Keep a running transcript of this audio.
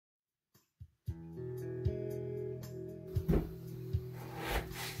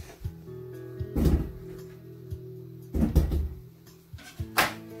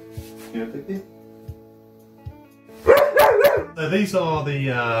go, Dickie. So these are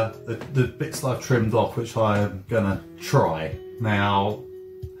the bits that I've trimmed off, which I'm gonna try. Now,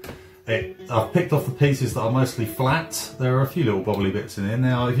 I've picked off the pieces that are mostly flat. There are a few little bobbly bits in here.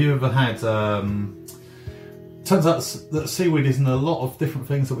 Now, if you ever had, turns out that seaweed is in a lot of different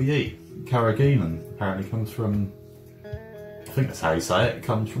things that we eat. Carrageenan apparently comes from, I think that's how you say it, it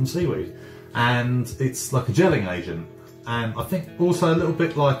comes from seaweed. And it's like a gelling agent. And I think also a little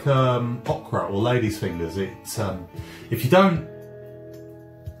bit like okra or lady's fingers. If you don't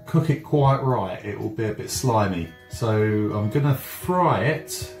cook it quite right, it will be a bit slimy. So I'm going to fry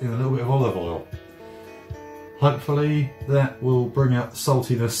it in a little bit of olive oil. Hopefully that will bring out the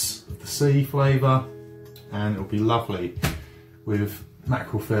saltiness of the sea flavour, and it'll be lovely with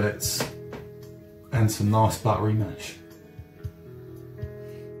mackerel fillets and some nice buttery mash.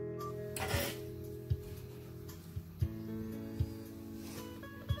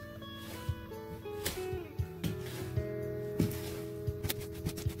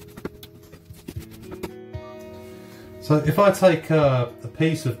 So if I take a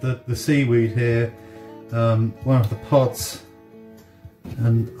piece of the seaweed here, one of the pods,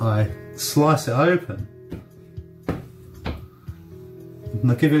 and I slice it open,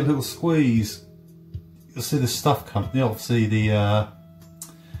 and I give it a little squeeze, you'll see the stuff come, obviously the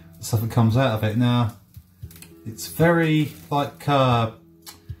stuff that comes out of it. Now, it's very like,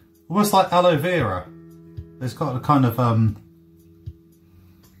 almost like aloe vera. It's got a kind of,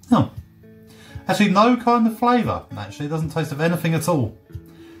 actually no kind of flavour, actually. It doesn't taste of anything at all.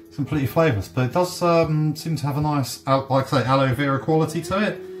 It's completely flavourless, but it does seem to have a nice, like I say, aloe vera quality to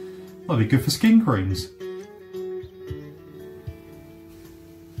it. Might be good for skin creams.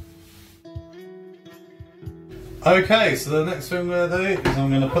 Okay, so the next thing I'm going to do is I'm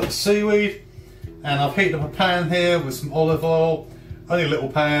going to put the seaweed, and I've heated up a pan here with some olive oil. Only a little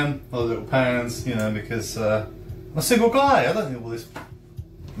pan, not little pans, you know, because I'm a single guy. I don't need all this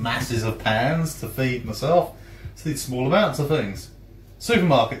masses of pans to feed myself. So I need small amounts of things.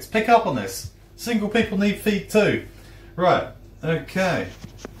 Supermarkets, pick up on this. Single people need feed too. Right, okay.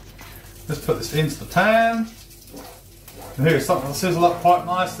 Let's put this into the pan. And here it's starting to sizzle up quite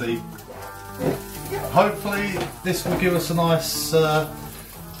nicely. Hopefully this will give us a nice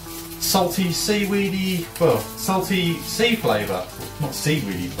salty seaweedy, well, salty sea flavour. Not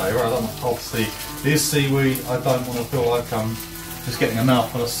seaweedy flavour, I don't, obviously it is seaweed. I don't want to feel like I'm just getting a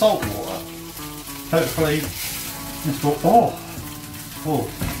mouthful of salt water. Hopefully this will,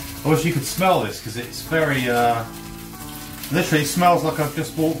 I wish you could smell this, because it's very, literally smells like I've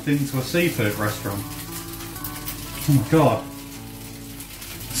just walked into a seafood restaurant. Oh my god.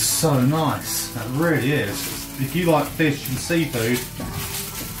 It's so nice. That really is. If you like fish and seafood,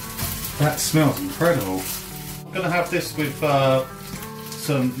 that smells incredible. I'm going to have this with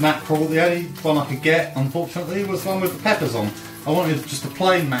some mackerel. The only one I could get, unfortunately, was one with the peppers on. I wanted just a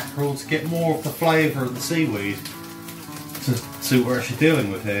plain mackerel to get more of the flavour of the seaweed to see what we're actually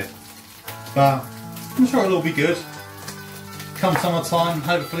dealing with here. But I'm sure it'll all be good. Come summertime,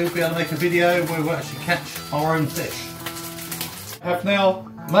 hopefully we'll be able to make a video where we'll actually catch our own fish. I have now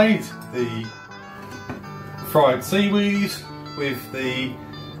made the fried seaweed with the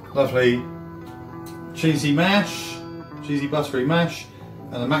lovely cheesy mash, cheesy buttery mash,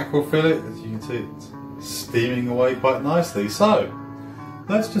 and a mackerel fillet. As you can see, it's steaming away quite nicely. So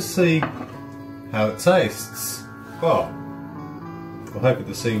let's just see how it tastes. Well, we're hoping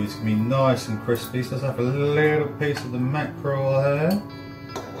the seaweed's going to be nice and crispy, so let's have a little piece of the mackerel here.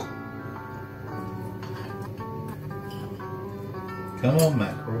 Come on,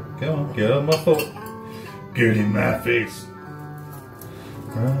 mackerel, come on, get on my foot. Get in my face.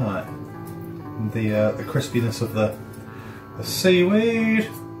 Right, the crispiness of the seaweed,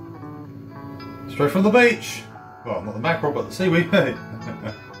 straight from the beach. Well, not the mackerel, but the seaweed.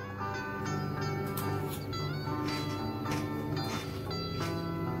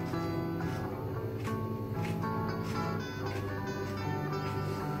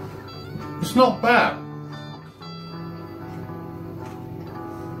 It's not bad.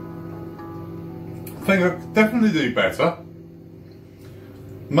 I think I could definitely do better.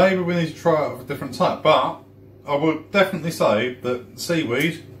 Maybe we need to try it with a different type, but I would definitely say that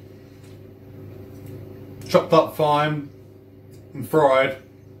seaweed, chopped up fine and fried,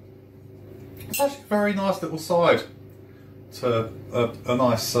 it's actually a very nice little side to a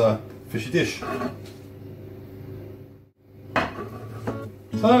nice fishy dish.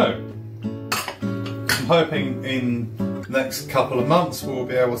 So, I'm hoping in the next couple of months we'll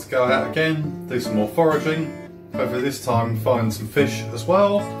be able to go out again, do some more foraging, hopefully this time find some fish as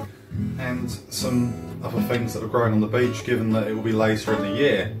well, and some other things that are growing on the beach, given that it will be later in the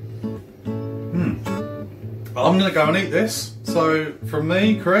year. I'm going to go and eat this. So from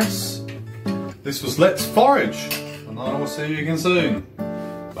me, Chris, this was Let's Forage, and I will see you again soon.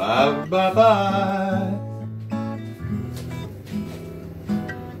 Bye bye bye.